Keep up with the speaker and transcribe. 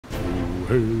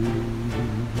Is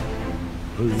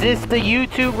this the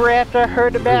YouTube raft I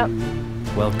heard about?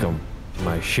 Welcome to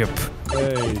my ship.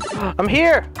 Hey. I'm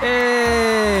here.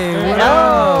 Hey!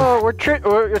 Oh, we're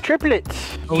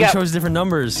triplets. Oh, we chose different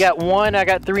numbers. You got 1, I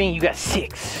got 3, and you got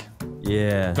 6.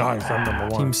 Yeah. Nice, I'm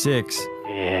number 1. Team 6.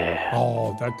 Yeah.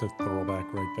 Oh, that's a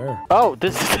throwback right there. Oh,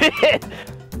 this is it.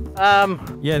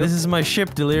 Yeah, this is my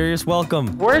ship, Delirious.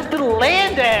 Welcome. Where's the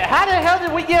land at? How the hell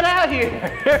did we get out here?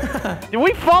 Did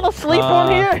we fall asleep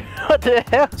on here? What the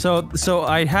hell? So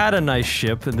I had a nice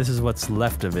ship, and this is what's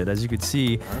left of it. As you can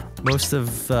see, most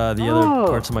of the other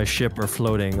parts of my ship are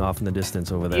floating off in the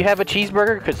distance over there. You have a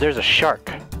cheeseburger? Because there's a shark.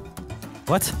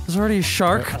 What? There's already a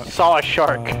shark? I saw a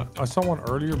shark. I saw one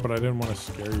earlier, but I didn't want to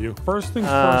scare you. First things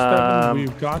first, Evan,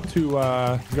 we've got to,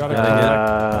 we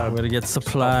gotta get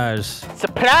supplies.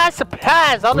 Supplies!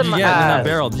 All What'd in you my get in that eyes.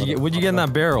 barrel? What'd you get in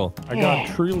that barrel? I got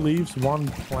 3 leaves, 1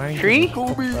 plank. Tree?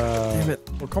 Damn it.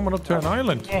 We're coming up to an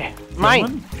island. Yeah.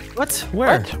 Mine. What?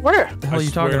 Where? What? Where? What the hell are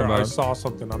you talking about? I saw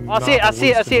something. I see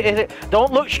it.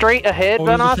 Don't look straight ahead, Oh,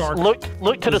 there's a Vanoss. shark.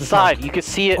 Look to the There's a shark. side. You can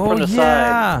see it Oh, from the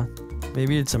yeah.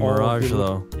 Maybe it's a mirage,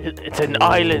 beautiful. though. side. It's an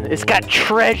island. It's got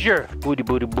treasure. Booty,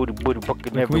 fucking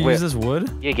Can we everywhere. use this wood?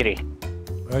 Yeah, get it.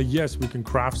 Yes, we can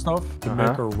craft stuff to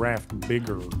make our raft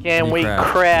bigger. Can we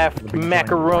craft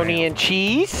macaroni and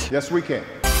cheese? Yes, we can.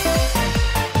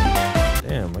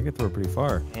 Damn, I can throw it pretty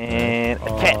far. And a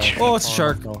catch. Oh, it's a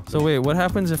shark. no. So wait, what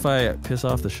happens if I piss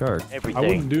off the shark? Everything. I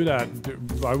wouldn't do that.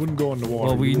 I wouldn't go in the water.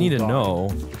 Well, we You need will to die. know.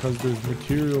 Because there's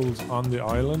materials on the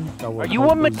island that will. Are you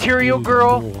a material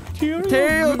girl?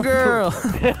 Tail girl!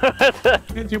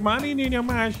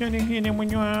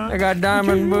 I got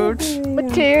diamond boots.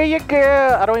 Material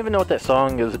girl. I don't even know what that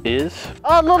song is.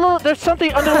 Oh, look, there's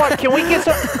something underwater. Can we get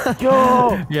some?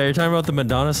 Yo. Yeah, you're talking about the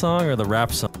Madonna song or the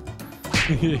rap song?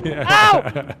 Yeah.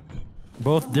 Ow!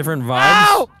 Both different vibes.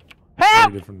 Ow!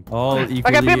 Help! All equally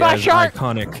got bit by a as shark.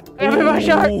 iconic. I got bit by a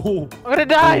shark. Oh. I'm gonna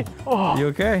die. Oh. You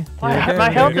okay? You My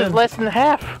okay? health You is good? less than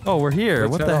half. Oh, we're here.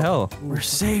 Let's What head the up. hell? We're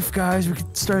safe, guys. We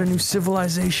could start a new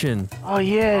civilization. Oh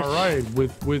yes. All right,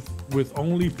 with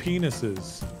only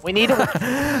penises. We need to.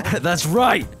 That's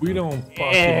right. We don't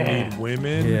fucking Yeah. need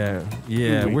women.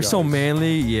 Yeah. we We're so guys.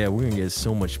 manly. Yeah, we're gonna get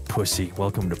so much pussy.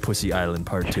 Welcome to Pussy Island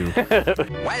Part 2.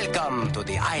 Welcome to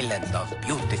the island of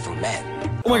beautiful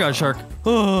men. Oh my God, shark!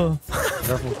 Oh,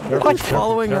 Careful, What's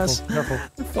following us? Careful.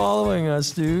 they're following us,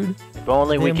 dude. If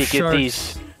only we Damn could get sharks.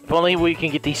 these. If only we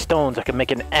can get these stones, I can make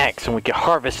an axe and we can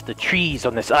harvest the trees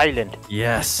on this island.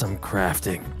 Yes, I'm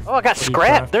crafting. Oh, I got you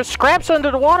scrap. craft? There's scraps under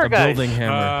the water, A guys. building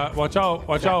hammer. Watch out!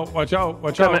 Watch out! Watch out!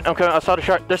 Watch I'm out! coming. I saw the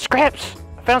shark. There's scraps.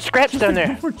 I found scraps down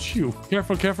there. Look you.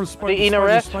 Careful, spider. They eating a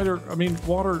raft?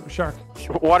 Water shark.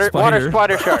 Water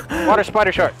spider shark. Water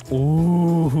spider shark.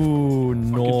 Ooh,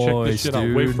 Check this nice, shit out.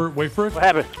 dude. Wait for it. What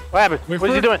happened? What Wait is for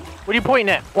he it. doing? What are you pointing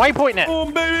at? Why are you pointing at?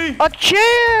 Boom, baby! A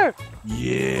chair!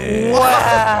 Yeah.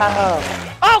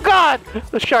 Wow! Oh God!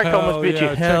 The shark almost bit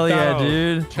yeah. you. Hell Check that yeah, out.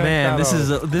 dude. Check Man,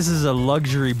 that this is a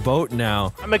luxury boat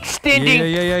now. I'm extending.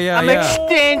 Yeah. I'm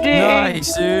extending.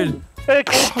 Nice, dude.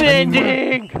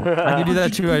 Extending. I can do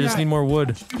that too. I just need more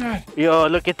wood. Yo,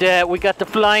 look at that. We got the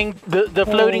floating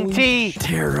Holy tea.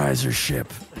 Terrorizer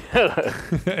ship.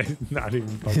 Not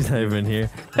even. He's not even here.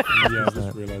 Yeah, I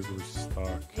just realized we're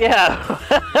stuck. Yeah.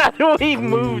 How do we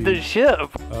move the ship?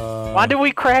 Why did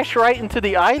we crash right into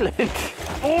the island?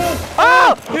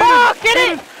 Oh! Get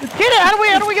it! Get it! How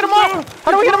do we get him off?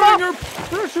 How do we get him off?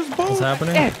 Precious boat. What's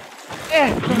happening?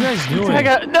 Eh. What are you guys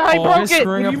doing? No, he Oh, broke he's it.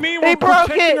 screwing What up. do you mean They we're broke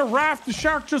protecting it. a raft? The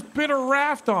shark just bit a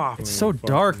raft off. It's so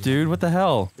dark, dude. What the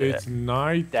hell? It's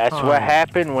night. That's what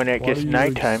happened when it What gets are you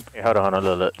nighttime. Hey, hold on,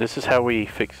 look. This is how we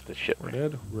fix the ship. We're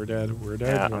dead.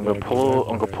 Yeah, I'm gonna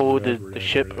pull the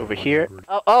ship over here.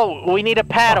 Oh, we need a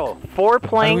paddle. 4 How do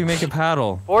planks. we make a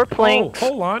paddle? 4 planks.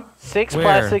 Hold on. 6 Where?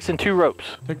 plastics and 2 ropes.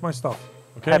 Take my stuff.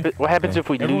 Okay. What happens if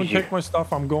we Everyone lose you? take my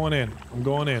stuff. I'm going in.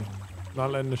 Not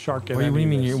letting the shark get What do you any of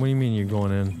mean? this. What do you mean you're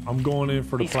going in? I'm going in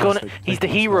for the He's plastic. He's the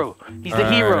Take my hero. stuff. He's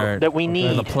the hero that we The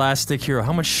need. plastic hero.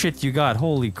 How much shit you got?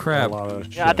 Holy A crap! lot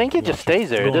of Yeah, I shit. think it just stays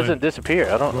there. It Go in. doesn't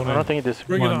disappear. I don't Go in. think it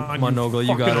disappears. Bring it Come on, on, Nogla,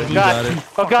 you got fucking it. You God. got it.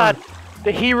 Oh God,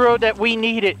 the hero that we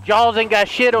needed. Jaws ain't got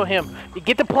shit on him.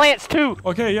 Get the plants too.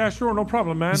 Okay, yeah, sure, no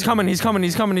problem, man. He's coming. He's coming.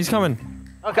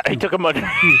 Okay, he took him under.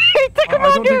 he took him I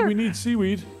don't under. think we need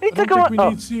seaweed. He I took don't him think we on-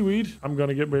 need seaweed. I'm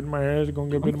gonna get bit in my ass.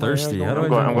 I'm thirsty. How do I I'm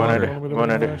drink going water? under. I'm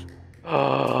going under.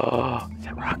 Oh, is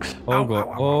that rocks? Oh,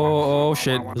 go. Oh,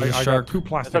 shit. There's a I shark. got 2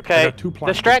 plastic. It's okay. I got 2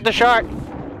 plastic. Distract the shark.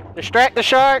 Distract the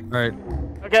shark. All right.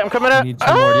 Okay, I'm coming up. We need 2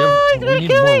 more. Do you have- Oh, he's we gonna need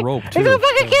kill more me. rope, He's too. gonna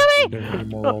fucking kill me. Give me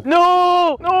more rope.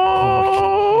 No!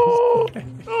 No!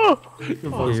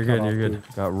 You're good. You're good.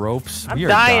 Got ropes. I'm We are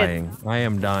dying. dying. I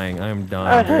am dying. I am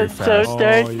dying very I'm fast. so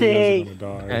thirsty.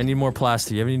 I need more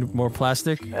plastic. You have any more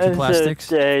plastic? Two I'm so plastics?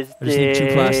 thirsty. I just need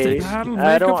 2 plastics.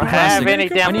 I don't have any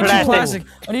damn I need 2 plastic. plastic.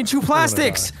 I need 2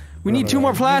 plastics. We need 2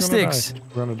 more plastics.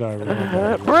 We're gonna die. We're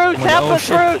gonna die. Bruce, help us,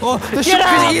 Bruce! Oh, the Get shark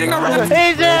out! is eating our rope.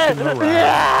 He's in!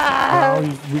 Yeah!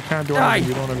 No, we can't do anything.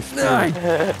 We don't have a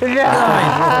spear.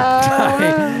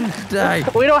 Die.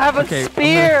 We don't have a Okay,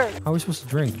 spear! How are we supposed to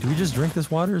drink? Do we just drink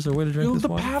this water? Is there a way to drink Build this the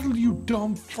water? paddle, you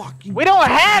dumb fucking. We don't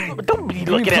have. Don't be You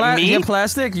looking need at me. You got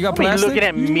plastic? You got Don't be plastic? looking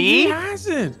at He me. has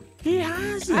it. He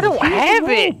has it. I don't He has have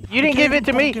the it. rope. You didn't give it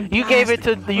to me. fucking You gave it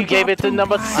to. plastic. You gave it to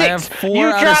number 6. I have 4 You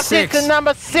out of dropped 6. it to number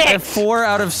I have 6. 4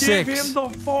 out of Give 6. him the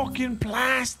fucking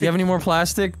plastic. Do you have any more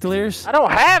plastic, Delirious? I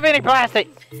don't have any plastic.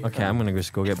 Okay, I'm gonna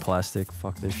just go get plastic.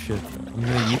 Fuck this shit.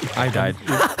 I died.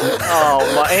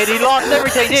 Oh my! And he lost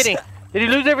everything, didn't he? Did he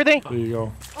lose everything? There you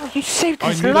go. Oh, you saved I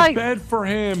his need life. a bed for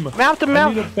him. Mouth to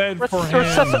mouth. I need a bed for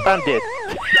I'm dead.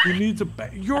 He needs a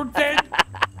bed. You're dead.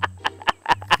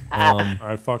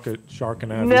 Alright, fuck it. Shark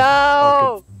and Abby.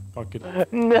 No. Fuck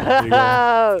it.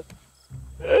 No.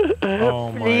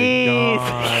 Oh my Please.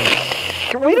 god.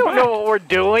 We don't know what we're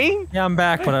doing. Yeah, I'm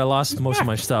back, but I lost most of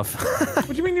my stuff. What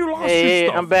do you mean you lost Hey, your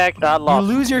stuff? I'm back. I lost.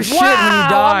 You lose your shit wow, when you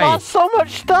die. I lost so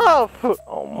much stuff.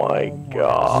 Oh my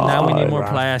god. Now we need more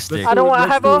plastic. I don't want to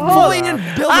have a hook. Fully and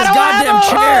build I this don't goddamn have a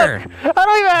chair. hook. I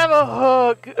don't even have a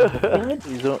hook.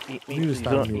 Please don't eat me. We need to Please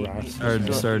start a don't new eat me.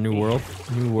 raft. Start a new world.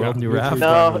 New world, new raft.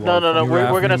 No, no, no, no. New We're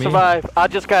raft, gonna you mean? survive. I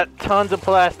just got tons of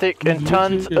plastic and You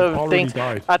tons literally of already things.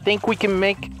 died. I think we can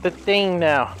make the thing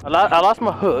now. I lost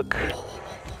my hook.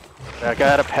 I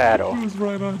got a paddle. He was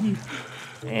right on you.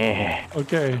 Yeah.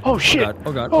 Okay. Oh shit! God,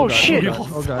 oh god, Oh oh god, shit! oh god,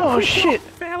 oh god. Oh shit!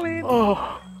 Fell in.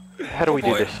 Oh. How do we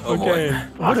do this? Okay.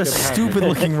 What a stupid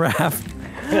looking raft.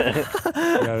 Yeah,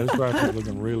 this raft is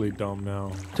looking really dumb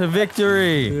now. To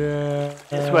victory. Yeah.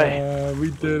 This way. We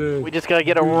did it. We just gotta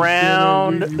get We did it.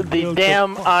 around We the built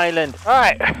damn island. All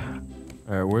right.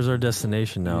 Alright, where's our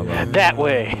destination now, though? That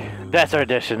way. That's our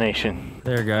destination.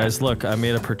 There, guys, look, I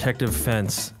made a protective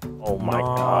fence. Oh my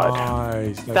god.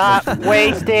 Nice. Stop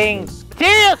wasting.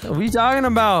 Serious! What are you talking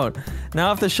about?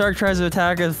 Now if the shark tries to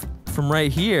attack us from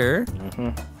right here,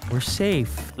 we're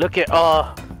safe. Look at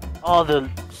all the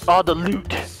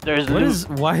loot. There's loot.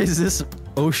 Why is this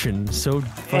ocean so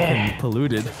fucking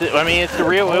polluted? I mean, it's the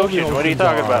real ocean. What are you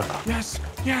talking about? Yes,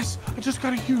 yes. I just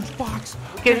got a huge box.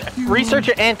 You can research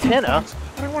your antenna.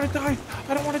 I don't want to die.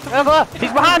 I don't want to die. Nogla,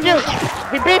 he's behind you.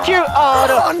 He bit you. Oh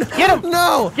no! Get him!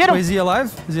 No! Get him! Wait, is he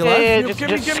alive? Is he Yeah, alive?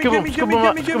 yeah, just scoop him, scoop him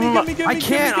up, scoop him up. I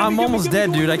can't. I'm almost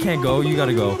dead, dude. I can't go. You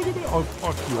gotta go. Oh,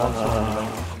 fuck you.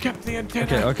 We kept the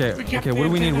antenna. Okay. What do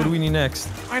we need? What do we need next?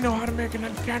 I know how to make an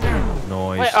antenna.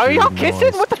 Noise. Wait, are y'all dude, kissing?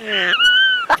 noise. What the?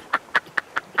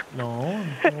 No.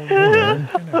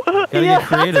 Gotta get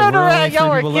creative. I turned We're only around, 3 y'all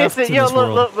were people left kissing. in Yo, this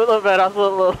world. look, man.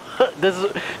 Look. This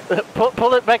is,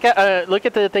 pull it back out. Look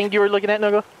at the thing you were looking at,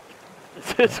 Nogla.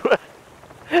 This way.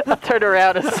 I turned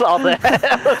around and saw that.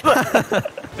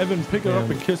 Evan, pick it up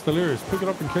and kiss Delirious. Pick it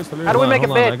up and kiss Delirious. How do we make a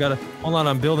bed? Hold on,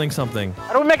 I'm building something.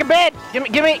 How do we make a bed? Give me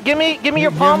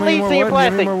your Give palm me leaves more and your wood,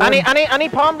 give me plastic. more I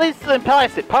need palm leaves and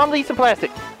plastic. Palm leaves and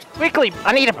plastic. Quickly,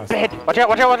 I need a bed. Watch out!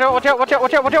 Watch out! Watch out! Watch out! Watch out!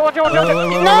 Watch out! Watch out! Watch out! Watch out!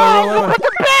 Wait, No! wait.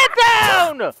 Put the bed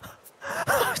down!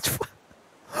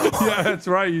 Yeah, that's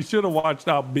right. You should have watched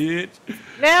out, bitch.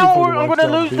 Now People I'm watch gonna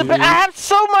out, lose the bitch. bed. I have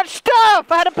so much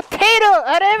stuff. I had a potato. I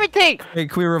had everything. Hey,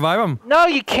 can we revive him? No,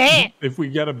 you can't. If we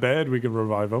get a bed, we can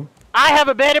revive him. I have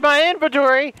a bed in my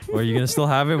inventory. Or are you gonna still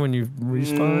have it when you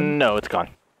respawn? No, it's gone.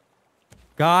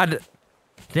 God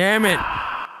damn it!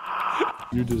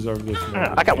 You deserve this.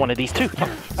 I got one of these too.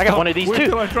 I got one of these Wait too.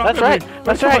 till I drop That's it. right. Wait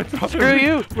That's till I right. drop Screw it.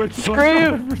 you. Wait till I Screw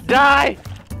drop you. it. Die.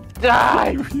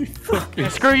 Die. Fucking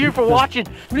Screw you for watching.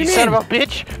 You son of a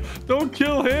bitch. Don't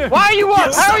kill him. Why are you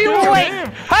up? How are you Kill awake?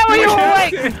 him. How are you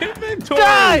awake? Inventory.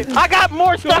 Die! I got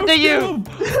more stuff Don't than kill you. him.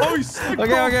 Oh, he's stick broke.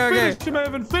 Okay. Finish him,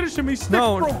 Evan. Finish him. He's stick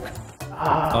No. broke.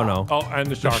 Oh no. Oh, and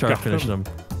the The shark, shark got finished him.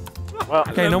 him. Well,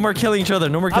 Okay, no more killing each other.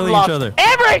 No more I've killing each lost other.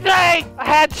 everything. I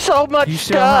had so much You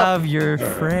still stuff. have your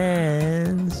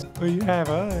friends. Oh, you have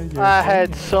I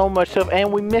had so much stuff,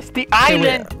 and we missed the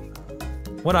island.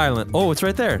 What island? Oh, it's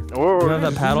right there. You have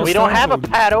that paddle We still? don't have a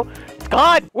paddle. It's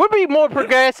gone. We'd be more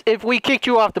progressed if we kicked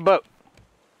you off the boat.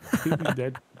 He'd be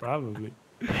dead, probably.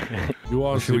 You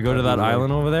all Should we go to that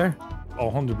island over there? Oh,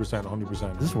 100%,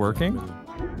 100%. Is this working?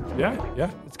 Yeah,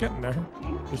 it's getting there.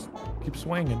 Just keep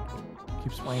swinging.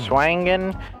 Keep swinging.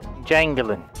 Swangin',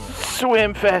 jangling.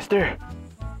 Swim faster.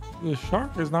 The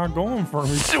shark is not going for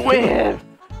me. Swim.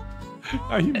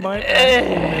 He might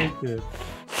actually make it.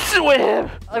 swim.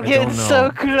 I'm getting don't know.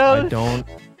 so close.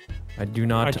 I do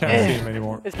not. I can't see him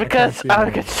anymore. It's because I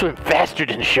can can swim faster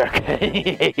than the shark.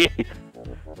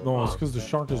 No, it's because the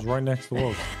shark is right next to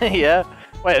us. Yeah.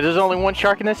 Wait, there's only one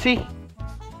shark in the sea?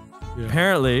 Yeah.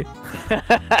 Apparently.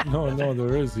 No,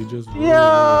 there is. He just. Yo,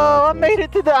 I made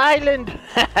it to the island.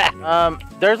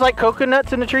 There's like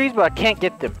coconuts in the trees, but I can't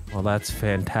get them. Well, that's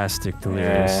fantastic,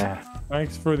 Delirious. Yeah.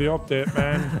 Thanks for the update,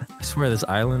 man. I swear this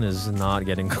island is not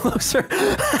getting closer.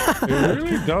 It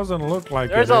really doesn't look like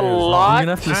There's it a is. lot. You're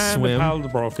gonna have to And swim. the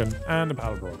paddle's broken. And the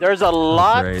paddle's broken. There's a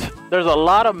lot. great. There's a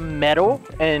lot of metal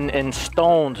and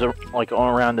stones like all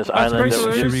around this island. great, that-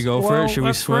 Delirious. Should we go for Well, it? Should we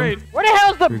that's swim? great. Where the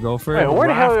hell's the? Should we go for Wait, it? where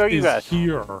the hell Raft are you is guys?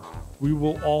 here. We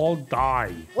will all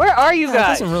die. Where are you It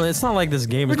guys? doesn't really. It's not like this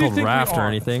game is Where do you called think we Raft or are?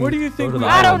 anything. Where do you think Go to we the are?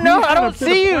 I don't island. know, We I had don't a bit of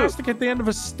see you. plastic at the end of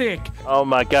a stick. Oh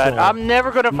my God! So- I'm never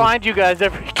gonna find you guys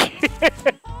ever again.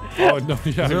 Oh no! Yeah,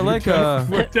 Is there you like def- a-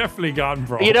 We're definitely gone,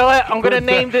 bro. You know what? I'm gonna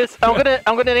name this. I'm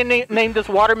gonna name this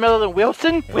watermelon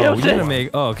Wilson. Oh, we need to Wilson. make.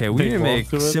 Oh, okay. We need to Take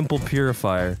make both to it. simple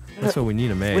purifier. That's what we need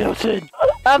to make. Wilson.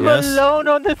 I'm Yes? alone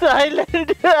on this island.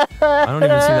 I don't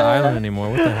even see the island anymore.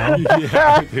 What the hell?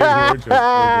 Yeah, dude, we're just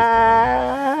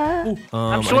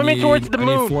I'm swimming towards the I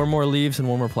moon. need 4 more leaves and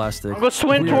 1 more plastic. I'm gonna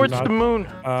swim We are towards not- the moon.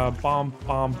 Bomb.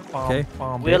 Okay.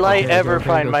 Will I okay, ever okay,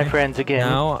 find my okay. friends again?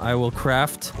 Now I will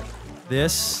craft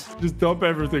this. Just dump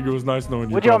everything. It was nice knowing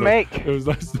you. What'd y'all brother. make? It was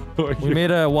nice knowing We you.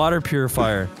 made a water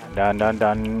purifier. Dun dun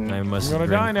dun. I must I'm gonna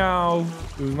drink. die now.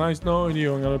 It was nice knowing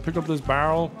you. I'm gonna pick up this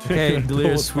barrel. Okay,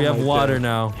 Delirious, we have water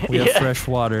now. We have Yeah. fresh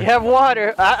water. You have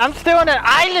water. I'm still on an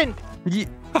island.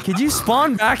 Could you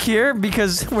spawn back here?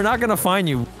 Because we're not gonna find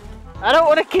you. I don't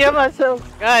want to kill myself,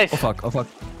 guys. Oh fuck, oh fuck.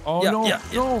 Oh Yeah, no, yeah,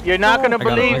 no. You're not gonna I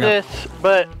got it, believe I got it. this,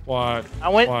 but What? I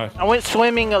went What?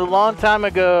 swimming a long time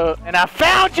ago, and I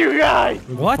found you guys.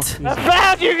 What? I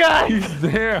found you guys. He's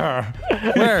there.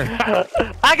 Where?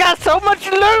 I got so much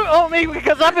loot on me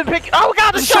because I've been picking. Oh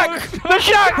God, the shark! The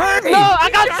shark! Hurry! No,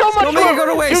 I got so much Don't make it go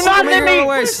to loot. waste. Do not Don't make let it go to me.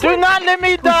 waste. Do not let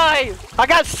me die. I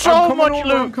got so I'm much coming over.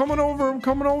 loot. I'm coming over. I'm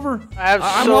coming over. I have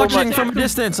I'm so watching much. from a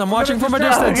distance. I'm watching from a Oh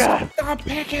distance. God! Stop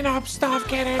picking up stuff.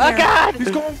 Get in Oh there. God!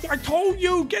 He's going. I told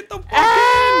you. Get the fuck in.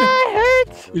 Ah, it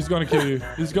hurts. He's gonna kill you.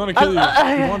 He's gonna kill you.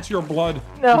 He wants your blood.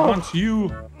 No. He wants you.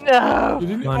 No. You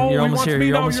didn't- Come on, oh, you're he almost wants here. me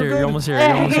You're now. almost here. You're You're good. almost here.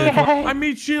 You're almost here. Come on. I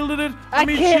meat shielded it. I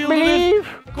meat can't shielded believe.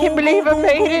 it. Can't believe I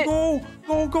made it.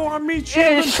 Go. I meat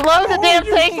Yeah, shielded. slow the damn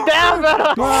you thing sucker. down,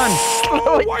 Vanoss. Come on.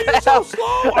 Slow it Why are you so down.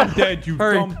 slow? I'm dead, you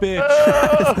Hurry. dumb bitch.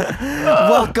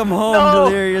 Welcome home, No.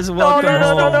 Delirious. No, Welcome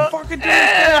home. no. Fucking do it.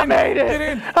 I made Get it.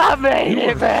 in. I made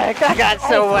it back. I got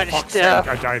so Oh, much for fuck's stuff.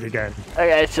 sake, I died again. I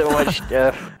got so much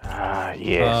stuff. Ah,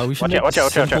 yes. We should Watch make out, watch a out,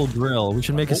 watch out, simple watch out. grill. We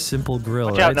should make a simple grill,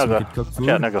 Watch out, right? So we Nogo. could cook Watch food.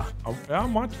 out, Nogo. Oh, yeah,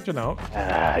 I'm watching out.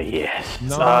 Ah, yes.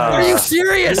 No. Are you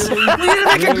serious? We need to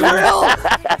make a grill.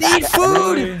 Eat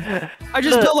food. I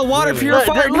just built a water Look,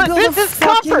 purifier. You look, built this a is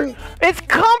comfort. It's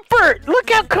comfort. Look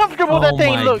how comfortable that Oh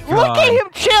thing my looks. Look at God. him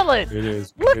chilling. It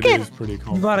is. Look It at- is pretty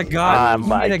cool. You got a Oh god.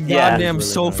 my You made a God. goddamn Really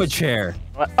sofa nice. chair.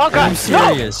 Oh Are God, you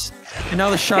serious? And now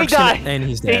the shark's died. gonna, and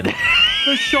he's He dead. died.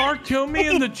 The shark killed me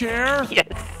in the chair. Yes.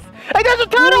 Hey, there's a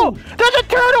turtle. There's a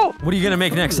turtle. What are you gonna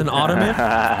make next? An ottoman?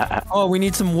 Oh, we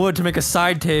need some wood to make a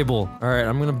side table. All right,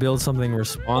 I'm gonna build something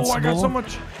responsible. Oh, I got so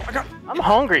much. I got. I'm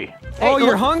hungry. Oh, Hey,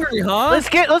 you're look, hungry, huh? Let's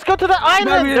go to the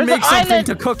Maybe island. we There's didn't make an something island.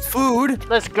 to cook food.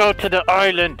 Let's go to the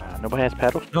island. Nobody has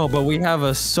paddles. No, but we have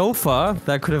a sofa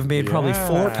that could have made probably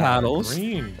 4 paddles.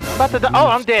 Green. About to die. Oh,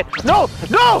 I'm dead. No,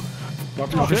 no.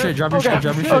 Drop your shit, drop your shit,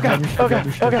 drop your shit, drop your shit, drop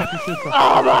your shit.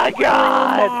 Oh my Oh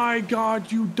God. my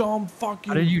God, you dumb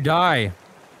fucking. How did you die?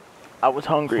 I was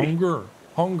hungry.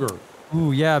 Hunger.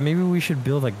 Ooh, yeah, maybe we should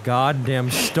build a goddamn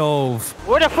stove.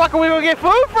 Where the fuck are we gonna get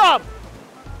food from?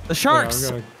 The sharks!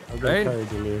 Yeah, I'm gonna right? carry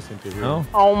Delirious into here. No?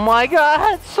 Oh my God, I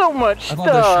had so much I stuff.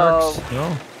 thought the sharks.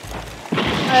 No?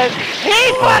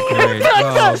 He fucking great.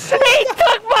 took he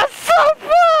took my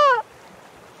sofa.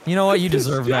 You know what? You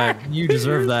deserve that. You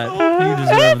deserve that. You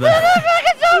deserve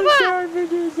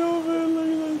that.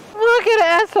 Look at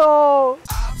asshole.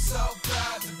 I'm so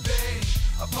proud to be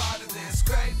a part of this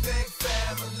great big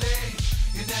family.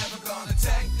 You're never gonna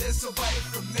take this away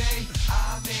from me.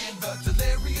 I'm in the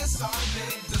delirious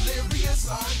army, delirious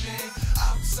army.